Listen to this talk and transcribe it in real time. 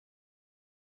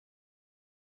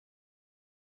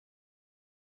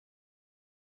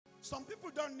Some people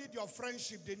don't need your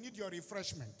friendship, they need your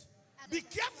refreshment. Be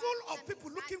careful of people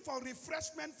looking for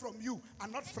refreshment from you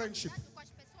and not friendship.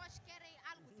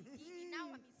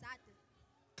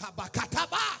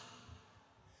 Kabakataba.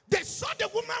 They saw the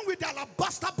woman with the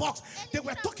alabaster box. They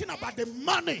were talking about the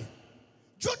money.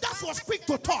 Judas was quick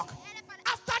to talk.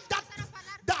 After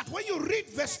that, when you read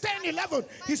verse 10, 11,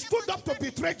 he stood up to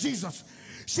betray Jesus.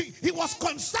 See, he was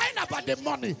concerned about the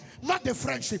money, not the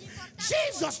friendship.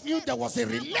 Jesus knew there was a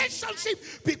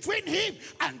relationship between him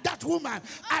and that woman.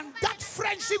 And that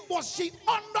friendship was, she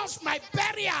honors my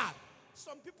burial.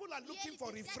 Some people are looking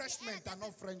for refreshment and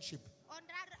not friendship.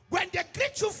 When they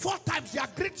greet you 4 times, they are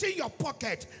greeting your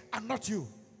pocket and not you.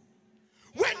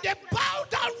 When they bow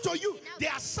down to you, they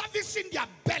are servicing their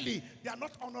belly. They are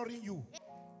not honoring you.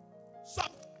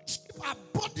 Some are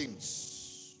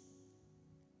burdens.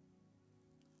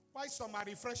 Why some are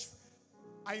refresh,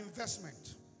 are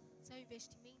investment.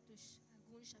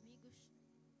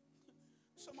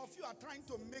 Some of you are trying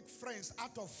to make friends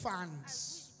out of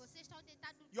fans.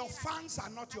 Your fans are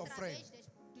not your friends.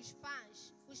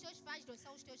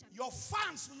 Your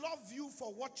fans love you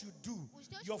for what you do.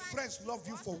 Your friends love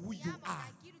you for who you are.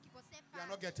 You are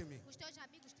not getting me.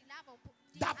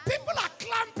 That people are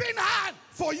clamping hard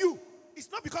for you. It's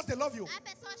not because they love you.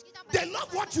 They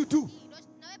love what you do.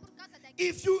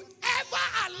 If you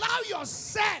ever allow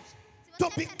yourself to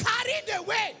be carried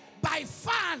away by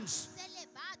fans,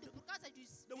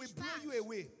 they will blow you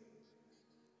away.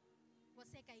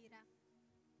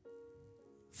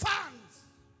 Fans.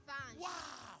 Wow.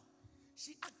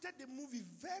 She acted the movie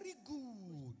very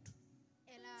good.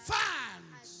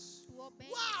 Fans.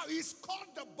 Wow, he's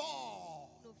called the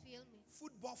ball.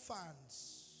 Football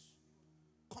fans.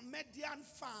 Comedian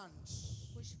fans.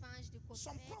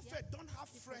 Some prophets don't have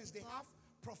friends, they have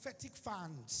prophetic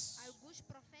fans.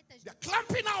 They're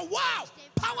clamping out, wow,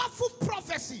 powerful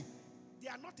prophecy. They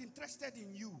are not interested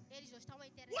in you.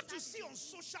 What you see on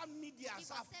social media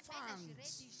are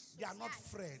fans. They are not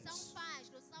friends.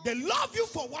 They love you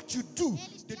for what you do.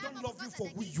 They don't love you for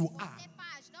who you are.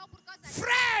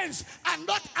 Friends are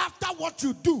not after what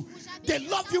you do. They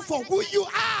love you for who you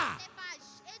are.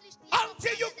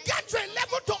 Until you get to a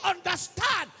level to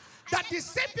understand that the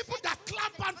same people that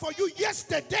clap on for you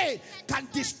yesterday can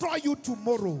destroy you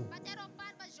tomorrow.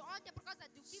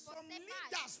 Some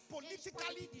leaders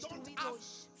politically don't have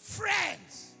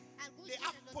friends. They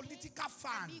have political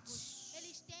fans.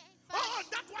 Oh,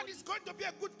 that one is going to be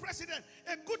a good president,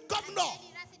 a good governor.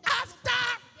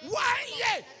 After 1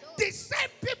 year, the same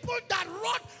people that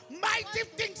wrote mighty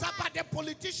things about the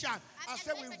politician are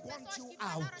saying, we want you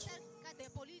out.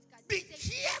 Be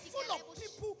careful of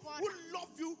people who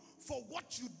love you for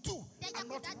what you do and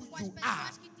not who you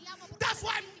are. That's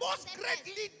why most great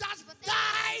leaders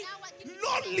die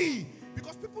lonely,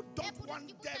 because people don't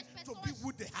want them to be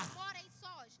who they are.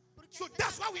 So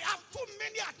that's why we have too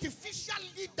many artificial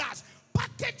leaders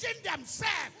packaging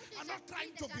themselves and not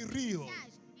trying to be real.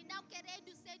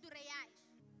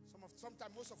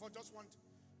 Sometimes most of us just want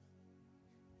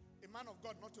a man of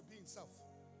God not to be himself.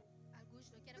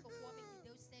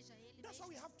 That's why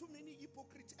we have too many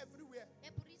hypocrites everywhere.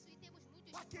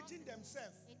 Packaging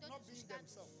themselves, not being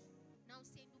themselves.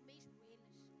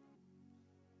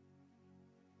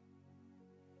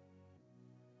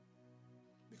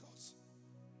 Because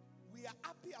we are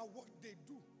happy at what they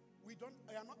do. We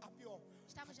are not happy of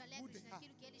who they are.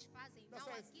 That's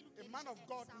why a man of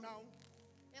God now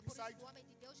decides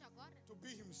to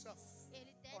be himself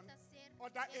on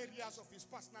other areas of his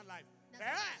personal life.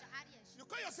 You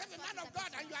call yourself a man of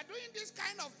God and you are doing this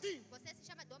kind of thing.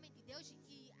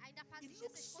 It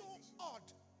looks so odd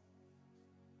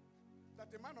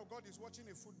that the man of God is watching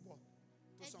a football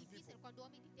to some people,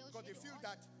 because they feel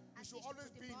that you should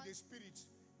always be in the spirit,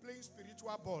 playing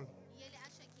spiritual ball.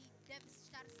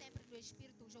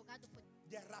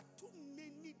 There are too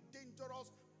many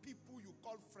dangerous people you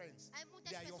call friends.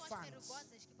 They are your fans.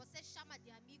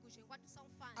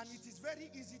 And it is very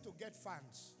easy to get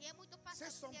fans. Say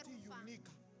something unique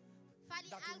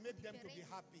that will make them to be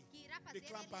happy. They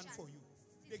clap hand for you.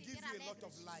 They give you a lot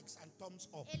of likes and thumbs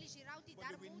up. But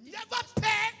they will never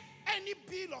pay any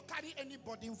bill or carry any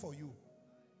burden for you.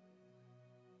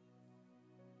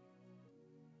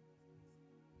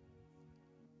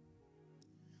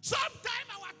 Sometimes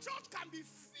our church can be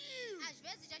filled.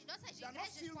 They are not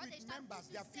filled with members,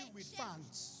 they are filled with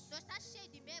fans.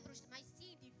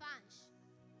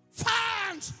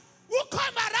 Fans who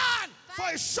come around for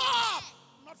a shop,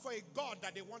 not for a God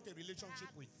that they want a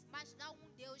relationship with.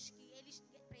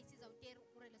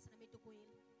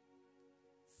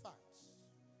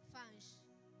 Fans.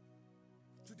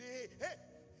 Today, hey,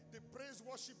 the praise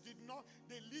praise worship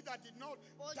the leader did not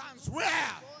dance well.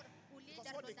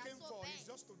 Because what they came for is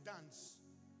just to dance.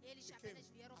 They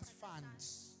came as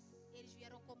fans.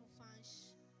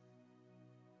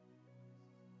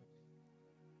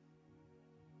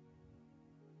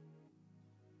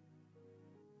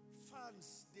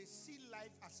 Fans, they see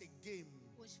life as a game.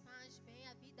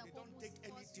 They don't take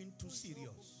anything too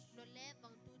serious.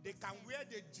 They can wear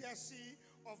the jersey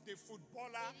of the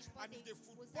footballer, and if the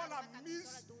footballer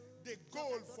misses the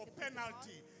goal for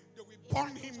penalty, they will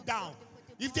burn him down.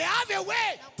 If they have a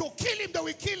way to kill him, they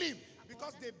will kill him,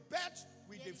 because they bet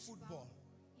with the football.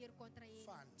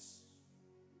 Fans.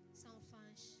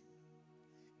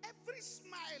 Every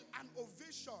smile and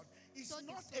ovation is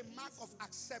not a mark of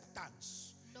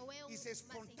acceptance. It's a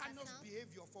spontaneous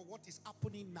behavior for what is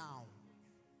happening now.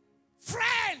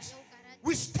 Friends,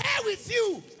 we stay with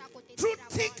you through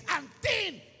thick and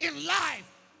thin in life.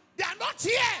 They are not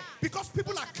here because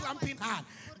people are clamping hard.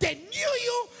 They knew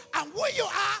you and who you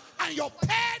are and your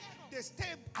pain. They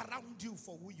stay around you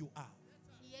for who you are.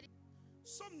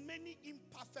 So many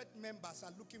imperfect members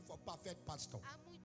are looking for perfect pastor.